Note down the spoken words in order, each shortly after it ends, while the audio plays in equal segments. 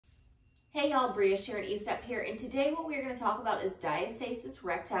Hey y'all, Bria Sharon Estep here, and today what we're going to talk about is diastasis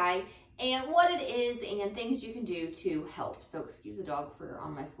recti and what it is and things you can do to help. So excuse the dog for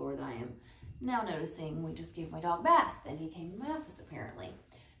on my floor that I am now noticing. We just gave my dog a bath and he came in my office apparently.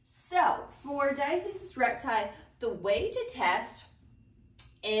 So for diastasis recti, the way to test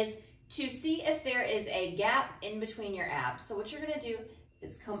is to see if there is a gap in between your abs. So what you're going to do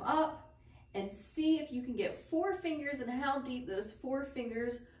is come up and see if you can get 4 fingers and how deep those 4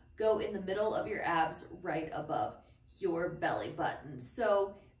 fingers go in the middle of your abs right above your belly button.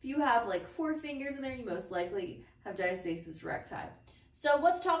 So if you have like 4 fingers in there, you most likely have diastasis recti. So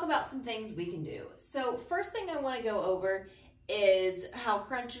let's talk about some things we can do. So first thing I want to go over is how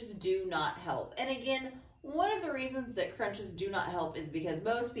crunches do not help. And again, one of the reasons that crunches do not help is because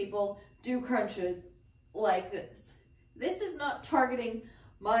most people do crunches like this. This is not targeting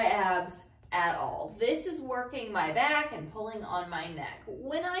my abs at all. This is working my back and pulling on my neck.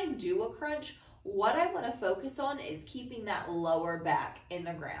 When I do a crunch, what I want to focus on is keeping that lower back in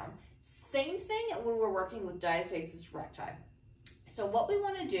the ground. Same thing when we're working with diastasis recti. So what we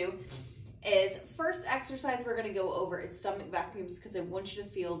want to do is, first exercise we're going to go over is stomach vacuums, because I want you to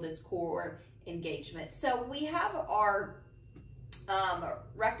feel this core engagement. So we have our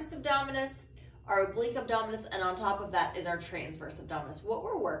rectus abdominis, our oblique abdominis, and on top of that is our transverse abdominis. What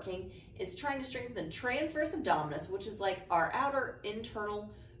we're working is trying to strengthen transverse abdominis, which is like our outer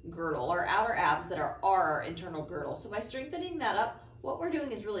internal girdle, our outer abs that are our internal girdle. So by strengthening that up, what we're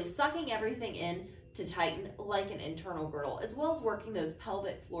doing is really sucking everything in to tighten like an internal girdle, as well as working those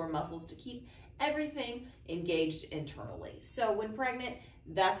pelvic floor muscles to keep everything engaged internally. So when pregnant,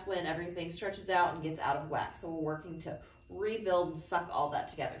 that's when everything stretches out and gets out of whack. So we're working to rebuild and suck all that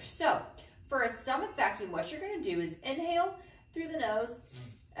together. So for a stomach vacuum, what you're going to do is inhale through the nose,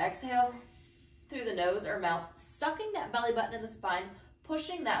 exhale through the nose or mouth, sucking that belly button in the spine,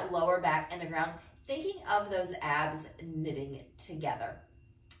 pushing that lower back in the ground, thinking of those abs knitting together.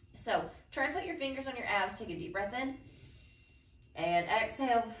 So try and put your fingers on your abs, take a deep breath in, and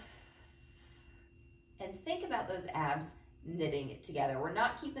exhale, and think about those abs knitting together. We're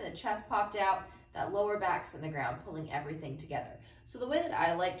not keeping the chest popped out, that lower back's in the ground, pulling everything together. So the way that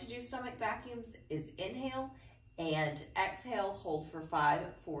I like to do stomach vacuums is inhale and exhale, hold for 5,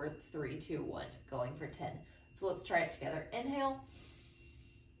 4, 3, 2, 1, going for 10. So let's try it together. Inhale,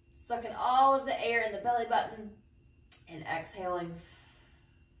 sucking all of the air in the belly button, and exhaling,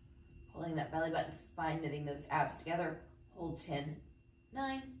 pulling that belly button to the spine, knitting those abs together. Hold 10,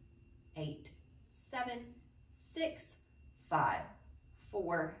 9, 8, 7, 6, 5,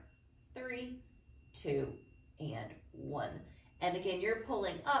 4, 3, 2, and 1. And again, you're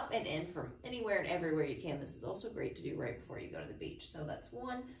pulling up and in from anywhere and everywhere you can. This is also great to do right before you go to the beach. So that's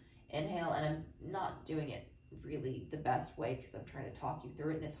 1, inhale, and I'm not doing it really the best way because I'm trying to talk you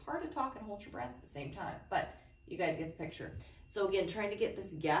through it, and it's hard to talk and hold your breath at the same time, but you guys get the picture. So again, trying to get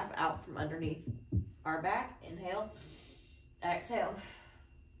this gap out from underneath our back. Inhale, exhale,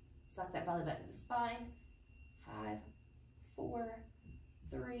 suck that belly button to the spine. 5, 4,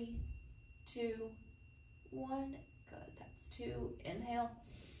 3, 2, 1. Good, that's 2. Inhale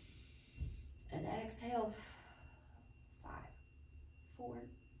and exhale. 5, 4,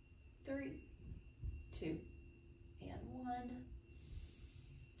 3, 2, and 1.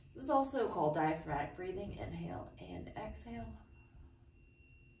 This is also called diaphragmatic breathing. Inhale and exhale.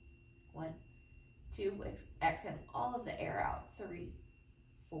 1, 2, exhale all of the air out. 3,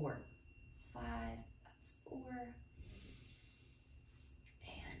 4, 5, that's 4.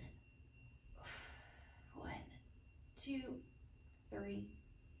 And 1, 2, 3,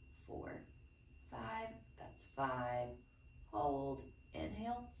 4, 5, that's 5. Hold,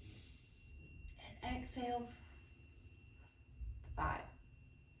 inhale, and exhale. 5,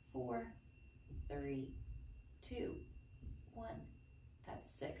 4, 3, 2, 1, that's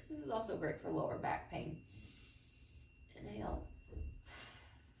 6. This is also great for lower back pain. Inhale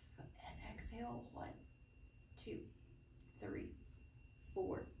and exhale. 1, 2, 3,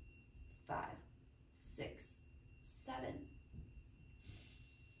 4, 5, 6, 7,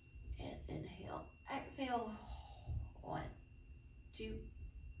 and inhale, exhale. 1, 2,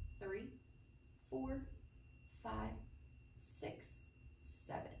 3, 4, 5, 6,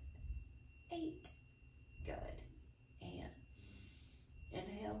 7, 8. Good. And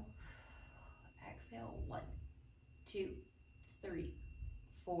inhale, exhale. 1, 2, 3,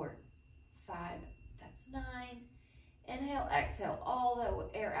 4, 5, that's 9. Inhale, exhale all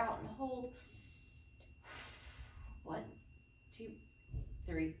the air out and hold. 1, 2,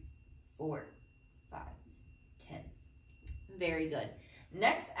 3, 4, 5, 10. Very good.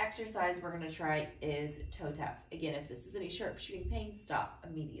 Next exercise we're going to try is toe taps. Again, if this is any sharp shooting pain, stop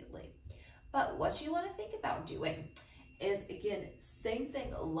immediately. But what you want to think about doing is, again, same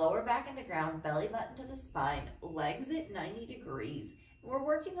thing, lower back in the ground, belly button to the spine, legs at 90 degrees. We're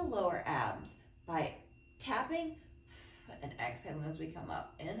working the lower abs by tapping and exhaling as we come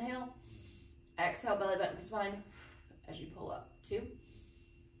up. Inhale, exhale, belly button to the spine as you pull up. 2,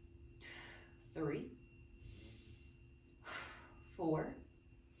 3, 4,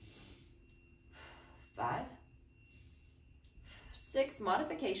 5, 6.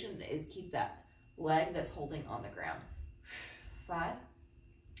 Modification is keep that leg that's holding on the ground. 5.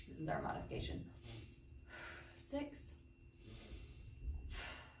 This is our modification. 6,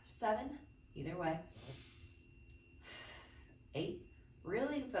 7. Either way. 8.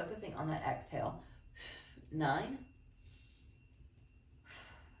 Really focusing on that exhale. 9,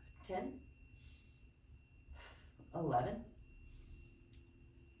 10, 11,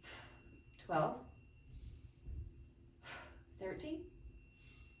 12, 13,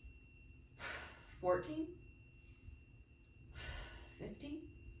 14, 15,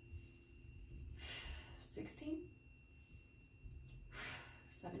 16,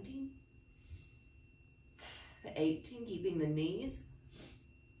 17, 18, keeping the knees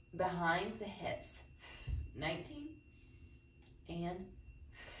behind the hips. 19 and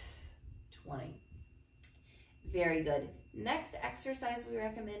 20. Very good. Next exercise we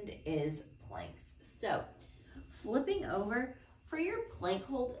recommend is planks. So flipping over for your plank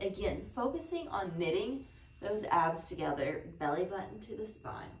hold, again, focusing on knitting those abs together, belly button to the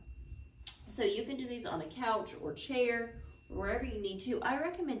spine. So you can do these on a couch or chair, or wherever you need to. I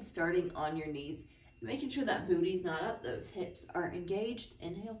recommend starting on your knees, making sure that booty's not up, those hips are engaged.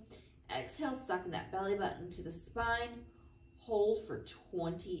 Inhale, exhale, sucking that belly button to the spine. Hold for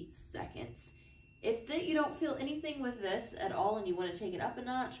 20 seconds. If you don't feel anything with this at all and you want to take it up a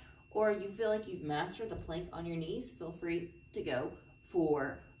notch, or you feel like you've mastered the plank on your knees, feel free to go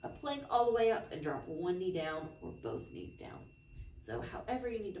for a plank all the way up and drop one knee down or both knees down. So however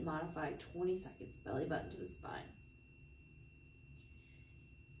you need to modify, 20 seconds, belly button to the spine.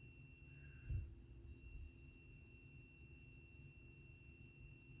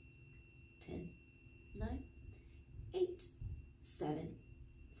 Ten, 9, 8, 7,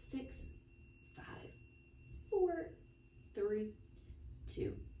 6, 5, 4, 3, 2,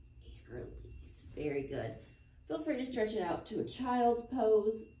 and release. Very good. Feel free to stretch it out to a child's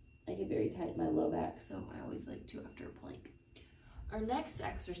pose. I get very tight in my low back, so I always like to after a plank. Our next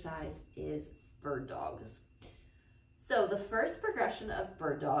exercise is bird dogs. So the first progression of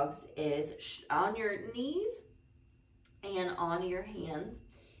bird dogs is on your knees and on your hands.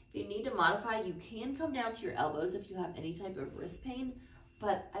 If you need to modify, you can come down to your elbows if you have any type of wrist pain,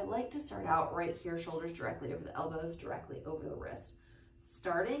 but I like to start out right here, shoulders directly over the elbows, directly over the wrist.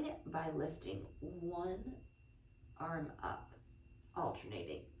 Starting by lifting one arm up,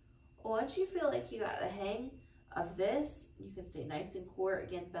 alternating. Once you feel like you got the hang of this, you can stay nice and core.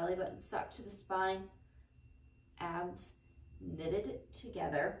 Again, belly button sucked to the spine, abs knitted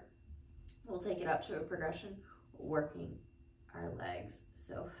together. We'll take it up to a progression, working our legs.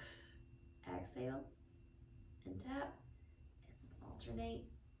 So exhale and tap, and alternate.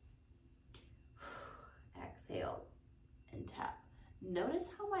 Exhale and tap. Notice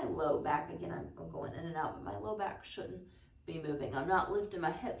how my low back, again, I'm going in and out, but my low back shouldn't be moving. I'm not lifting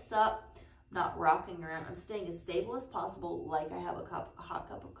my hips up, I'm not rocking around. I'm staying as stable as possible, like I have a hot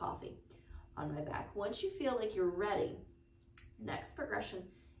cup of coffee on my back. Once you feel like you're ready, next progression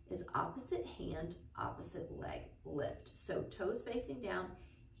is opposite hand, opposite leg lift. So toes facing down,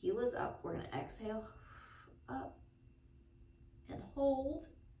 heel is up. We're going to exhale, up, and hold.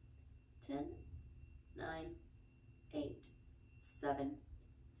 10, 9, 8, 7,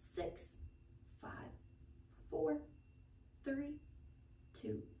 6, 5, 4, 3, 2,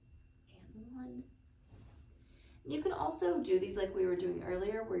 and 1. You can also do these like we were doing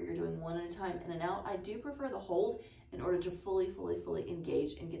earlier, where you're doing one at a time, in and out. I do prefer the hold in order to fully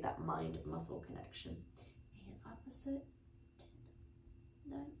engage and get that mind-muscle connection. And opposite,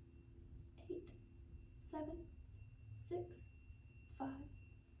 10, 9, 8, 7, 6, 5,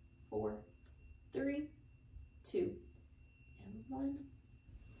 4, 3, 2, and 1.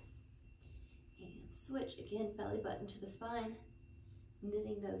 And switch, again, belly button to the spine,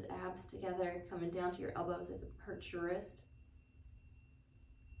 knitting those abs together, coming down to your elbows if it hurts your wrist.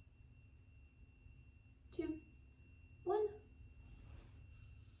 2, 1.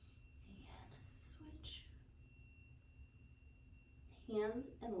 And switch. Hands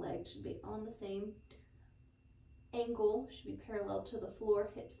and legs should be on the same angle, should be parallel to the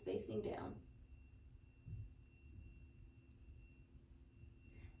floor, hips facing down.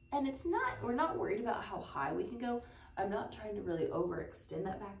 And we're not worried about how high we can go. I'm not trying to really overextend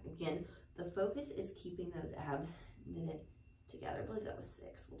that back. Again, The focus is keeping those abs knitted together. I believe that was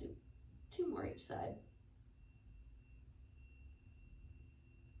 6. We'll do 2 more each side.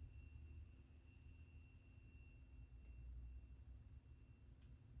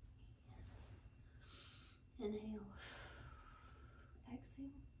 Inhale, exhale.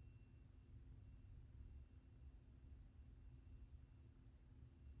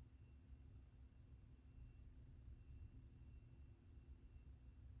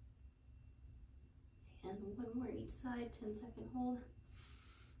 And 1 more each side, 10-second hold.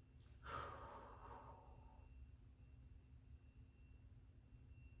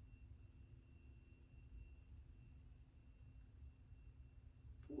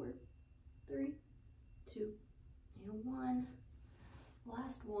 4, 3, 2, and 1.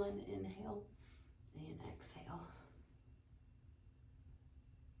 Last one, inhale and exhale.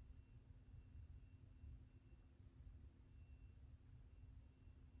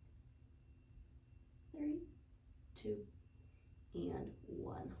 Three, 2, and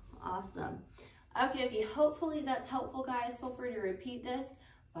 1. Awesome. Okay, hopefully that's helpful, guys. Feel free to repeat this,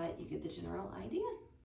 but you get the general idea.